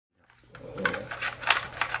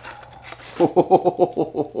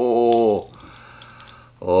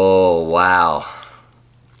Oh, wow.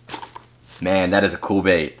 Man, that is a cool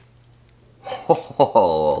bait.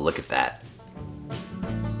 Oh, look at that.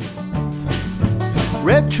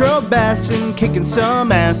 Retro bassin', kicking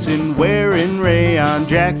some ass and wearing rayon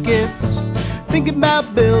jackets. Thinking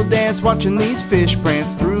about Bill Dance, watching these fish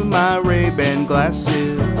prance through my Ray-Ban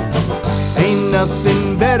glasses. Ain't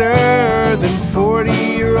nothing better than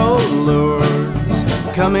 40-year-old lures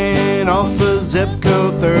coming off of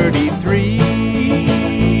Zepco 33.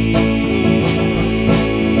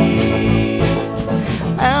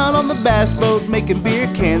 Out on the bass boat, making beer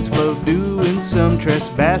cans float, doing some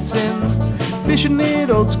trespassing. Fishing it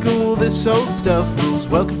old school, this old stuff rules.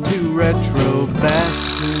 Welcome to Retro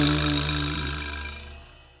Bassin'.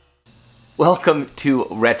 Welcome to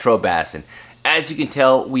Retro Bassin'. As you can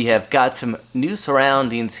tell, we have got some new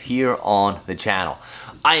surroundings here on the channel.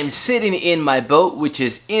 I am sitting in my boat, which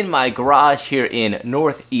is in my garage here in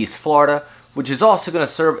Northeast Florida, which is also going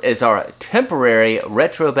to serve as our temporary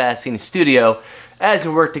Retro Bassin' studio as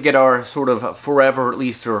we work to get our sort of forever, at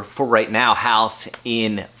least or for right now, house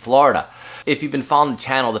in Florida. If you've been following the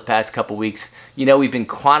channel the past couple weeks, you know we've been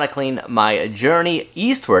chronicling my journey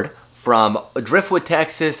eastward from Driftwood,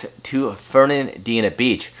 Texas to Fernandina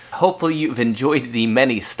Beach. Hopefully you've enjoyed the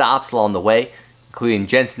many stops along the way, including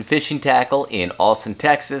Jensen Fishing Tackle in Austin,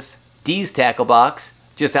 Texas, Dee's Tackle Box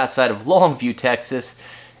just outside of Longview, Texas,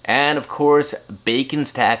 and of course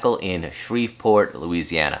Bacon's Tackle in Shreveport,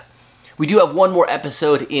 Louisiana. We do have one more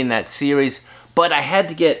episode in that series, but I had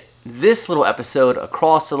to get this little episode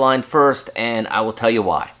across the line first, and I will tell you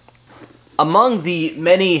why. Among the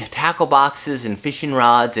many tackle boxes and fishing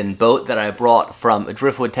rods and boat that I brought from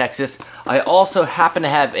Driftwood, Texas, I also happen to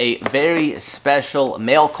have a very special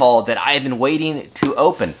mail call that I have been waiting to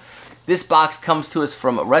open. This box comes to us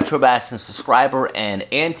from Retro Bassin' subscriber and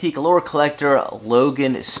antique lure collector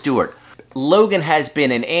Logan Stewart. Logan has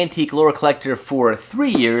been an antique lure collector for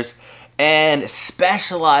 3 years and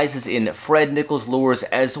specializes in Fred Nicols lures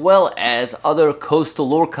as well as other coastal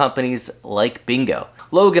lure companies like Bingo.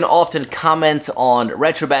 Logan often comments on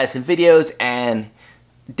Retro Bassin' videos and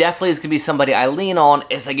definitely is going to be somebody I lean on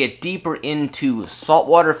as I get deeper into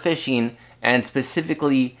saltwater fishing and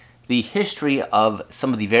specifically the history of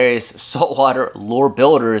some of the various saltwater lure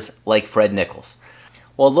builders like Fred Nicols.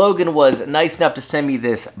 Well, Logan was nice enough to send me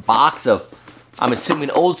this box of, I'm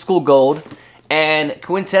assuming, old school gold, and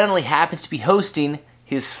coincidentally happens to be hosting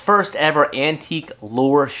his first ever antique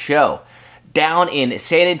lure show down in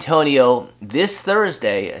San Antonio this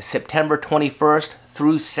Thursday, September 21st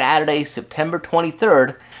through Saturday, September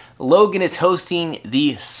 23rd. Logan is hosting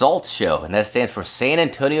the S.A.L.T.S show, and that stands for San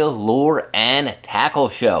Antonio Lure and Tackle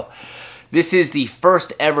Show. This is the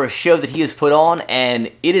first ever show that he has put on,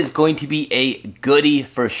 and it is going to be a goodie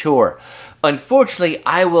for sure. Unfortunately,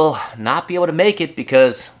 I will not be able to make it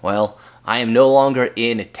because, well, I am no longer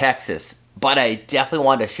in Texas, but I definitely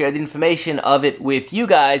want to share the information of it with you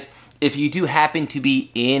guys if you do happen to be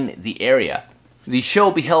in the area. The show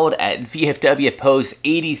will be held at VFW Post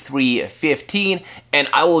 8315, and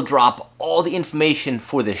I will drop all the information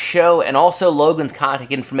for the show and also Logan's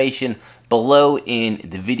contact information below in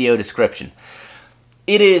the video description.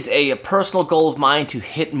 It is a personal goal of mine to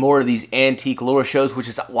hit more of these antique lure shows, which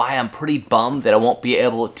is why I'm pretty bummed that I won't be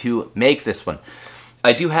able to make this one.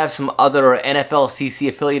 I do have some other NFLCC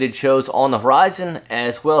affiliated shows on the horizon,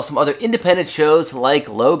 as well as some other independent shows like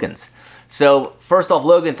Logan's. So first off,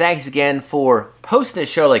 Logan, thanks again for hosting a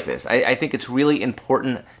show like this. I think it's really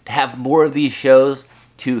important to have more of these shows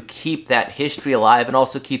to keep that history alive and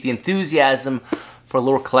also keep the enthusiasm for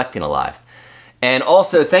lure collecting alive. And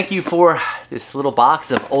also, thank you for this little box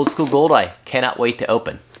of old school gold I cannot wait to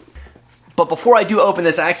open. But before I do open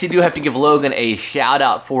this, I actually do have to give Logan a shout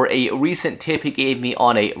out for a recent tip he gave me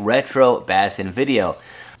on a Retro Bassin' video.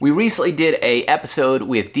 We recently did an episode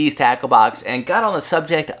with Dee's Tackle Box and got on the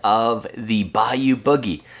subject of the Bayou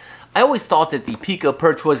Boogie. I always thought that the PICO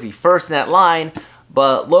perch was the first in that line,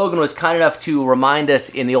 but Logan was kind enough to remind us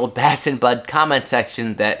in the old Bassin Bud comment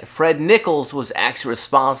section that Fred Nicols was actually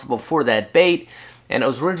responsible for that bait, and it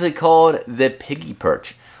was originally called the Piggy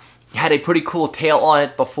Perch. It had a pretty cool tail on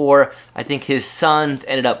it before I think his sons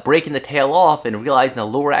ended up breaking the tail off and realizing the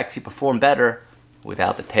lure actually performed better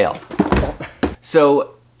without the tail.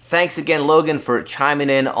 So thanks again, Logan, for chiming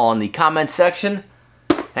in on the comment section.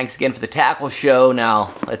 Thanks again for the tackle show.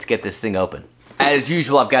 Now let's get this thing open. As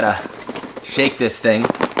usual, I've got to shake this thing.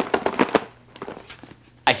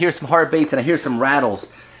 I hear some hard baits and I hear some rattles.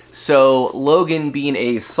 So Logan being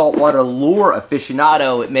a saltwater lure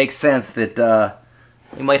aficionado, it makes sense that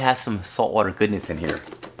we might have some saltwater goodness in here.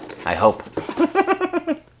 I hope.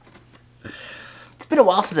 It's been a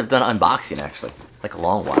while since I've done unboxing, actually. Like a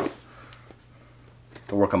long while.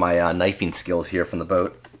 To work on my knifing skills here from the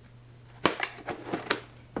boat.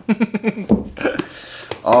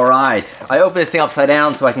 Alright, I opened this thing upside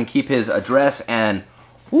down so I can keep his address, and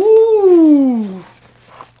woo!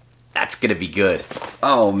 That's gonna be good.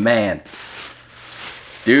 Oh man.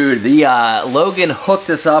 Dude, the Logan hooked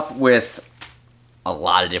us up with a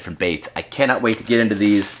lot of different baits. I cannot wait to get into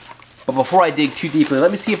these. But before I dig too deeply,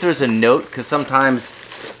 let me see if there's a note, because sometimes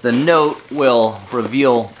the note will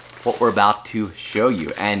reveal what we're about to show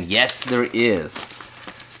you. And yes, there is.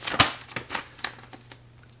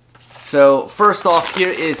 So first off, here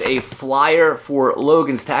is a flyer for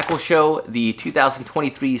Logan's Tackle Show, the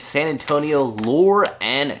 2023 San Antonio Lure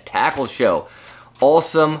and Tackle Show.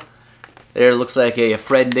 Awesome. There looks like a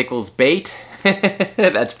Fred Nicols bait.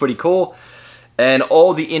 That's pretty cool. And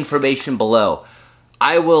all the information below.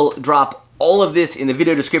 I will drop all of this in the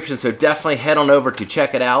video description, so definitely head on over to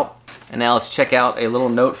check it out. And now let's check out a little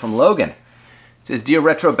note from Logan. It says, "Dear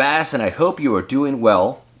Retro Bass, and I hope you are doing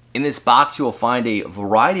well. In this box, you will find a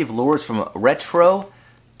variety of lures from retro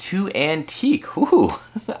to antique." Ooh,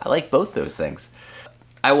 I like both those things.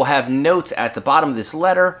 I will have notes at the bottom of this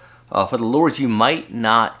letter for the lures you might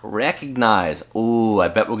not recognize. Ooh, I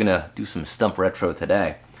bet we're gonna do some Stump Retro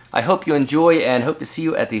today. I hope you enjoy and hope to see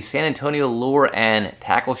you at the San Antonio Lure and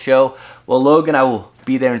Tackle Show. Well, Logan, I will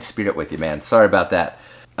be there in spirit with you, man. Sorry about that.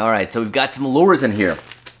 All right, so we've got some lures in here.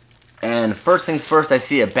 And first things first, I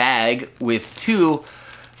see a bag with two.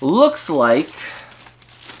 Looks like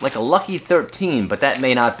a Lucky 13, but that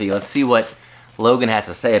may not be. Let's see what Logan has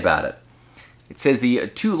to say about it. It says the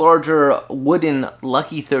two larger wooden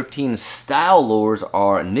Lucky 13 style lures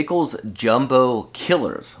are Nicols Jumbo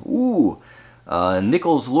Killers. Ooh,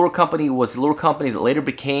 Nicols Lure Company was the lure company that later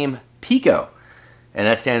became PICO, and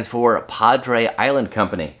that stands for Padre Island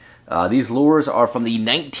Company. These lures are from the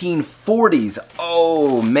 1940s.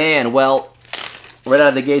 Oh man, well, right out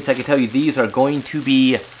of the gates, I can tell you these are going to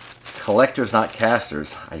be collectors, not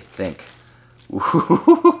casters, I think.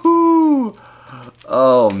 Ooh.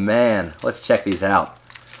 Oh man, let's check these out.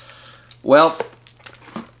 Well,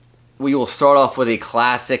 we will start off with a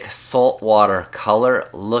classic saltwater color.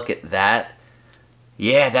 Look at that.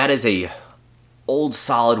 Yeah, that is a old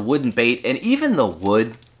solid wooden bait, and even the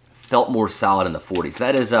wood felt more solid in the 40s.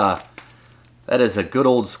 That is a good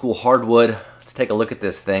old school hardwood. Let's take a look at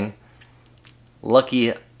this thing.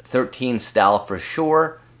 Lucky 13 style for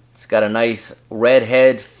sure. It's got a nice red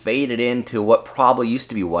head faded into what probably used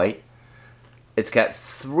to be white. It's got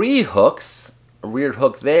 3 hooks, a rear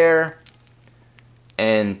hook there,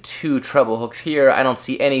 and 2 treble hooks here. I don't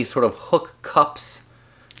see any sort of hook cups.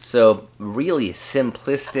 So really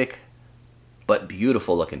simplistic, but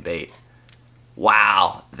beautiful looking bait.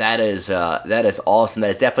 Wow, that is awesome. That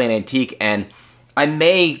is definitely an antique, and I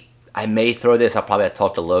may throw this. I'll probably have to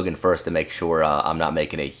talk to Logan first to make sure I'm not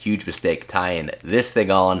making a huge mistake tying this thing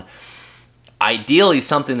on. Ideally,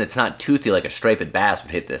 something that's not toothy like a striped bass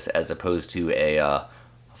would hit this, as opposed to a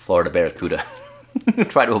Florida Barracuda.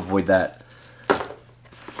 Try to avoid that.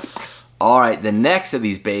 All right, the next of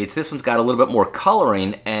these baits, this one's got a little bit more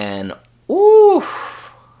coloring, and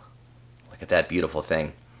oof, look at that beautiful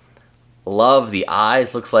thing. Love the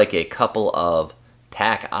eyes. Looks like a couple of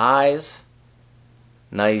tack eyes.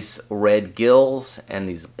 Nice red gills and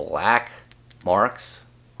these black marks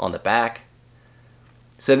on the back.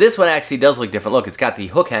 So this one actually does look different. Look, it's got the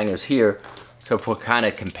hook hangers here. So if we're kind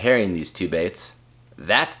of comparing these two baits,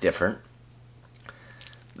 that's different.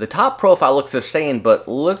 The top profile looks the same, but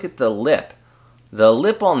look at the lip. The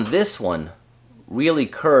lip on this one really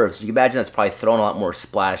curves. You can imagine that's probably throwing a lot more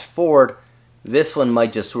splash forward. This one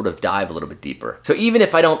might just sort of dive a little bit deeper. So even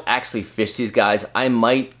if I don't actually fish these guys, I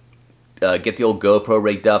might get the old GoPro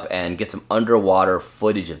rigged up and get some underwater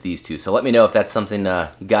footage of these two. So let me know if that's something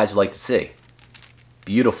you guys would like to see.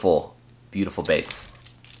 Beautiful, beautiful baits.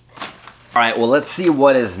 All right, well, let's see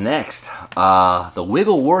what is next. The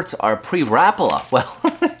Wiggleworts are pre-Rapala. Well,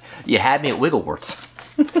 you had me at Wiggleworts.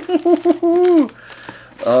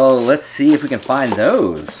 Oh, let's see if we can find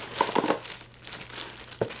those.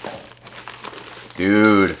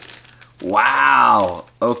 Dude, wow,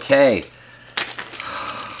 okay.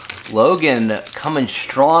 Logan coming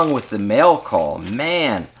strong with the mail call,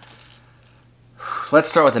 man. Let's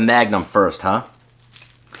start with the Magnum first, huh?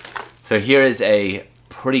 So here is a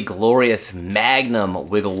pretty glorious Magnum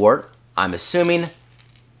Wigglewort, I'm assuming.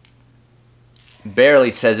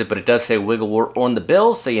 Barely says it, but it does say Wigglewort on the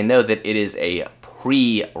bill, so you know that it is a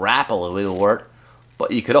pre-Rapala Wigglewort.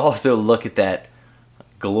 But you could also look at that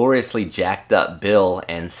gloriously jacked up bill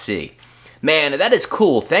and see. Man, that is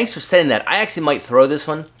cool. Thanks for sending that. I actually might throw this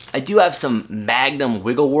one. I do have some Magnum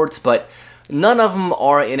Wiggleworts, but none of them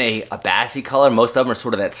are in a bassy color. Most of them are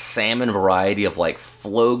sort of that salmon variety of like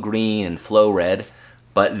flow green and flow red.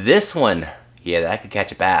 But this one, yeah, that could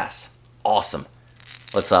catch a bass. Awesome.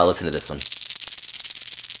 Let's listen to this one.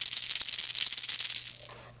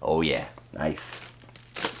 Oh yeah, nice.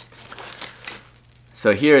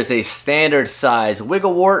 So here is a standard size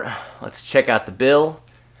Wigglewort. Let's check out the bill.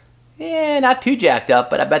 Yeah, not too jacked up,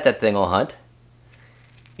 but I bet that thing will hunt.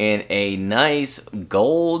 In a nice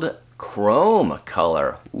gold chrome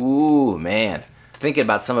color. Ooh, man. Thinking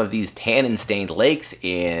about some of these tannin-stained lakes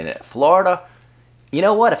in Florida. You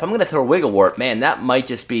know what? If I'm going to throw Wigglewort, man, that might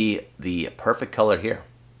just be the perfect color here.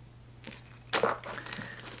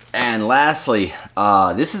 And lastly,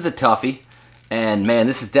 this is a toughie. And man,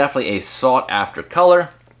 this is definitely a sought-after color.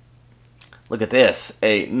 Look at this.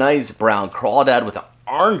 A nice brown crawdad with an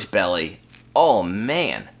orange belly. Oh,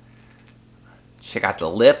 man. Check out the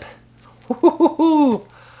lip.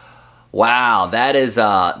 Wow, that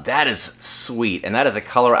is sweet. And that is a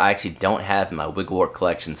color I actually don't have in my Wigglewort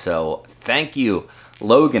collection. So thank you,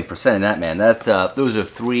 Logan, for sending that, man. That's those are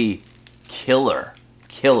 3 killer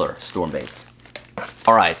storm baits.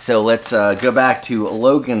 All right, so let's go back to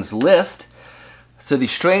Logan's list. So the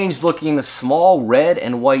strange looking small red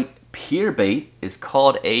and white pier bait is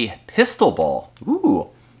called a pistol ball. Ooh,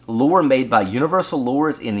 lure made by Universal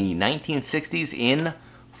Lures in the 1960s in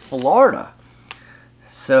Florida.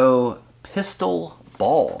 So pistol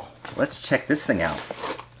ball. Let's check this thing out.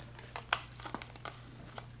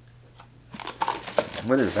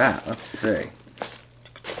 What is that? Let's see.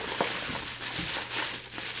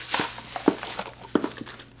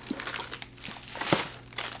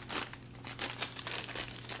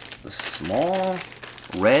 The small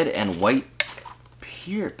red and white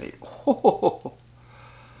pier bait. Oh,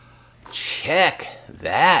 check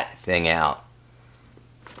that thing out.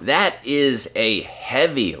 That is a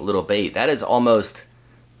heavy little bait. That is almost,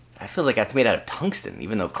 I feel like that's made out of tungsten,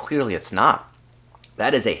 even though clearly it's not.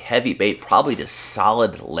 That is a heavy bait, probably just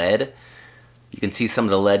solid lead. You can see some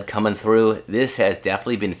of the lead coming through. This has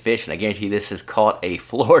definitely been fished, and I guarantee this has caught a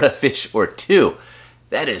Florida fish or 2.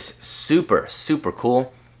 That is super, super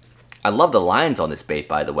cool. I love the lines on this bait,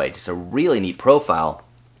 by the way. Just a really neat profile.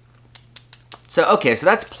 So, okay, so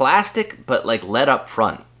that's plastic, but like lead up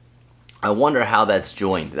front. I wonder how that's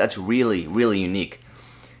joined. That's really, really unique.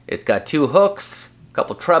 It's got 2 hooks, a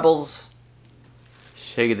couple trebles.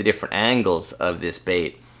 Show you the different angles of this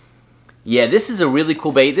bait. Yeah, this is a really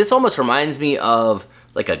cool bait. This almost reminds me of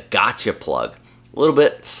like a gotcha plug. A little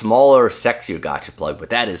bit smaller, sexier gotcha plug, but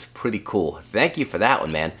that is pretty cool. Thank you for that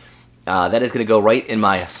one, man. That is going to go right in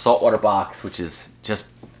my saltwater box, which is just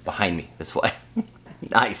behind me this way.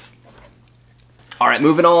 Nice. All right,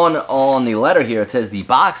 moving on the letter here. It says the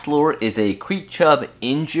box lure is a creek chub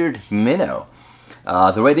injured minnow.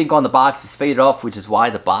 The red ink on the box is faded off, which is why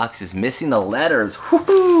the box is missing the letters.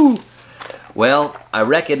 Woohoo! Well, I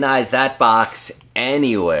recognize that box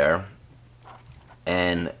anywhere.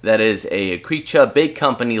 And that is a Creek Chub Bait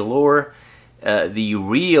Company lure. The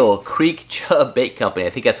real Creek Chub Bait Company.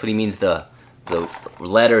 I think that's what he means the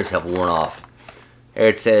letters have worn off. Here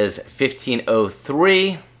it says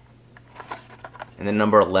 1503. And then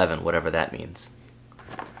number 11, whatever that means.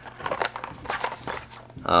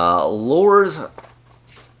 Lures.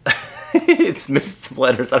 It's missing some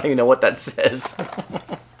letters. I don't even know what that says.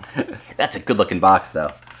 That's a good looking box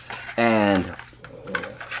though. And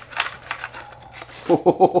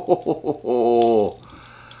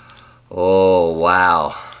oh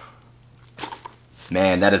wow.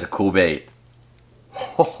 Man, that is a cool bait.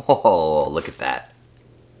 Oh, look at that.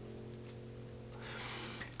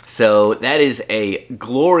 So that is a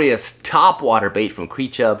glorious topwater bait from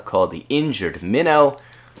Creek Chub called the Injured Minnow.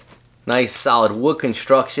 Nice solid wood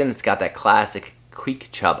construction. It's got that classic Creek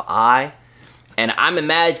Chub eye. And I'm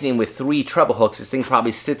imagining with 3 treble hooks, this thing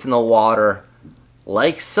probably sits in the water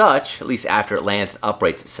like such, at least after it lands and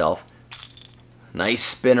uprates itself. Nice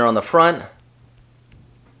spinner on the front.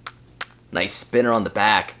 Nice spinner on the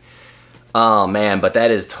back. Oh man, but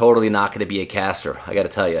that is totally not going to be a caster, I gotta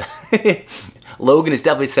tell you. Logan is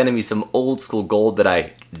definitely sending me some old school gold that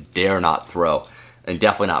I dare not throw. And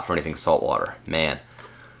definitely not for anything saltwater. Man,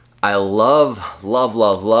 I love, love,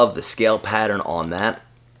 love, love the scale pattern on that.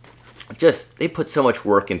 Just, they put so much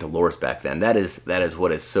work into lures back then. That is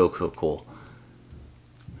what is so cool.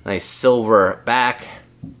 Nice silver back,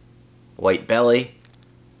 white belly.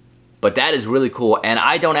 But that is really cool, and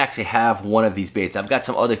I don't actually have one of these baits. I've got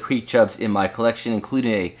some other Creek Chubs in my collection,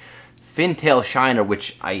 including a fintail shiner,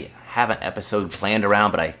 which I have an episode planned around,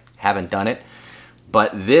 but I haven't done it.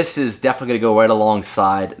 But this is definitely going to go right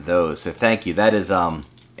alongside those, so thank you. That is, and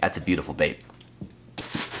That's a beautiful bait.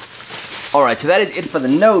 All right, so that is it for the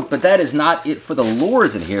note, but that is not it for the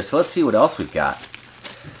lures in here. So let's see what else we've got.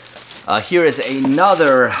 Here is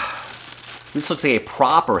another, this looks like a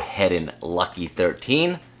proper head-in Lucky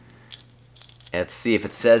 13. Let's see if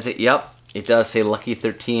it says it. Yep, it does say Lucky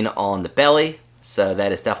 13 on the belly. So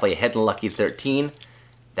that is definitely a head-in Lucky 13.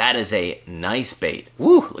 That is a nice bait.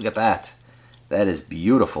 Woo, look at that. That is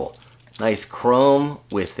beautiful. Nice chrome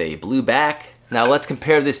with a blue back. Now let's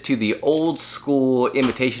compare this to the old school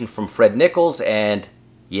imitation from Fred Nicols, and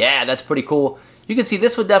yeah, that's pretty cool. You can see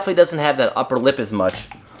this one definitely doesn't have that upper lip as much,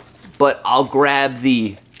 but I'll grab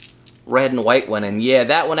the red and white one, and yeah,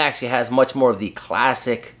 that one actually has much more of the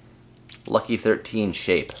classic Lucky 13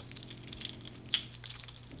 shape.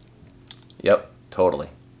 Yep, totally.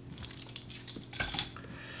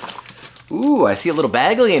 Ooh, I see a little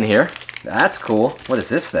Bagley in here. That's cool. What is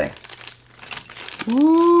this thing?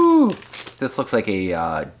 Ooh. This looks like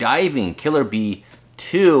a diving Killer Bee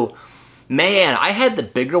 2. Man, I had the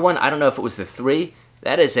bigger one. I don't know if it was the 3.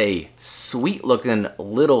 That is a sweet looking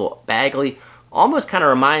little Bagley. Almost kind of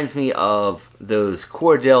reminds me of those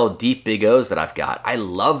Cordell Deep Big O's that I've got. I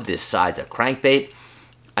love this size of crankbait.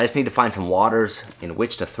 I just need to find some waters in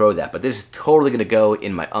which to throw that. But this is totally going to go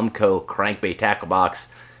in my Umco crankbait tackle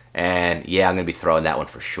box. And yeah, I'm going to be throwing that one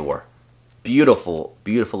for sure. Beautiful,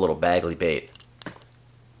 beautiful little Bagley bait.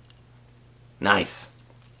 Nice.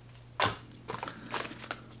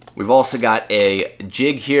 We've also got a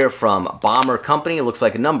jig here from Bomber Company. It looks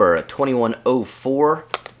like a number 2104.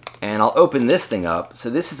 And I'll open this thing up.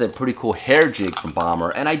 So this is a pretty cool hair jig from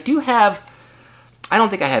Bomber. And I do have, I don't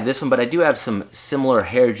think I have this one, but I do have some similar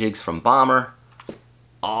hair jigs from Bomber.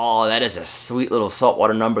 Oh, that is a sweet little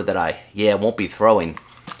saltwater number that I, won't be throwing.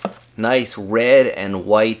 Nice red and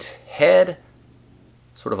white head.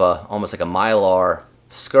 Sort of a, almost like a Mylar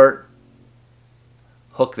skirt.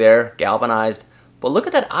 Hook there, galvanized. But look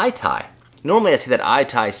at that eye tie. Normally I see that eye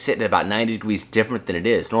tie sitting at about 90 degrees different than it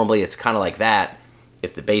is. Normally it's kind of like that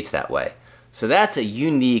if the bait's that way. So that's a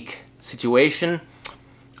unique situation.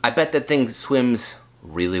 I bet that thing swims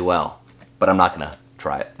really well, but I'm not gonna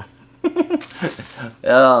try it.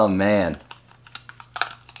 Oh man.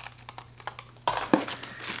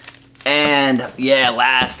 And yeah,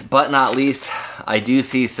 last but not least, I do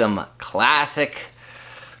see some classic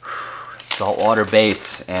saltwater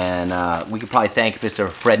baits, and we could probably thank Mr.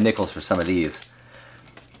 Fred Nicols for some of these.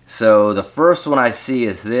 So the first one I see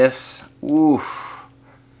is this. Oof.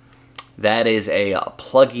 That is a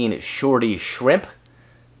plugging shorty shrimp.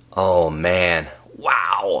 Oh man,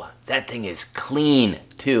 wow, that thing is clean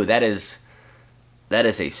too. That is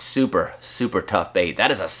a super, super tough bait.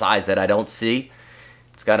 That is a size that I don't see.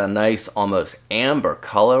 It's got a nice almost amber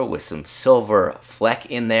color with some silver fleck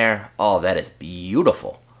in there. Oh, that is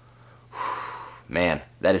beautiful. Man,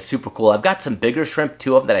 that is super cool. I've got some bigger shrimp,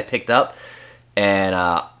 2 of them that I picked up,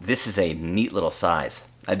 and this is a neat little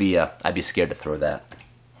size. I'd be scared to throw that.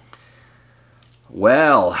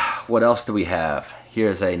 Well, what else do we have?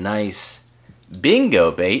 Here's a nice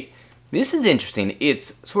bingo bait. This is interesting.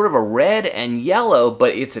 It's sort of a red and yellow,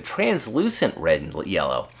 but it's a translucent red and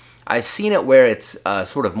yellow. I've seen it where it's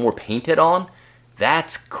sort of more painted on.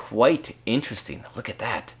 That's quite interesting. Look at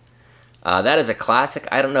that. That is a classic.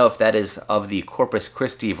 I don't know if that is of the Corpus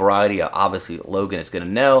Christi variety. Obviously, Logan is going to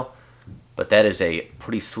know. But that is a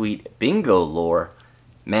pretty sweet bingo lure.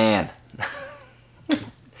 Man.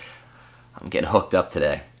 I'm getting hooked up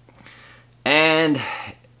today. And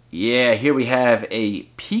yeah, here we have a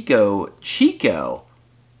PICO Chico.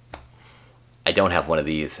 I don't have one of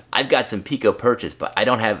these. I've got some PICO perches, but I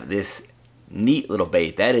don't have this neat little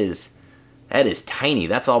bait. That is tiny.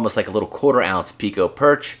 That's almost like a little 1/4 ounce PICO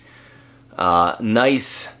perch.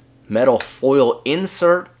 Nice metal foil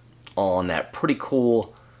insert on that pretty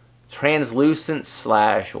cool translucent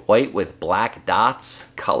 / white with black dots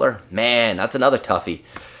color. Man, that's another toughie.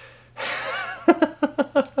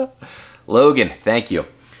 Logan, thank you.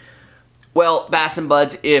 Well, Bassin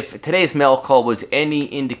Buds, if today's mail call was any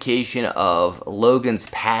indication of Logan's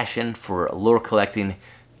passion for lure collecting,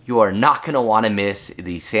 you are not going to want to miss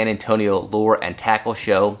the San Antonio Lure and Tackle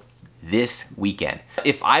Show this weekend.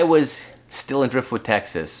 If I was still in Driftwood,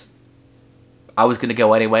 Texas, I was going to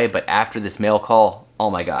go anyway, but after this mail call, oh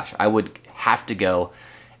my gosh, I would have to go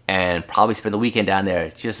and probably spend the weekend down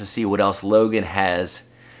there just to see what else Logan has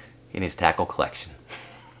in his tackle collection.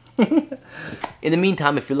 In the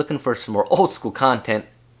meantime, if you're looking for some more old school content,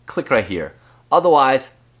 click right here.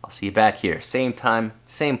 Otherwise, I'll see you back here, same time,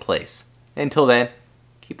 same place. Until then,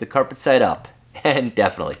 keep the carpet side up, and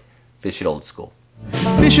definitely fish it old school.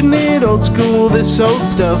 Fishing it old school, this old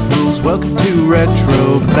stuff rules. Welcome to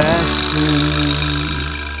Retro Bassin.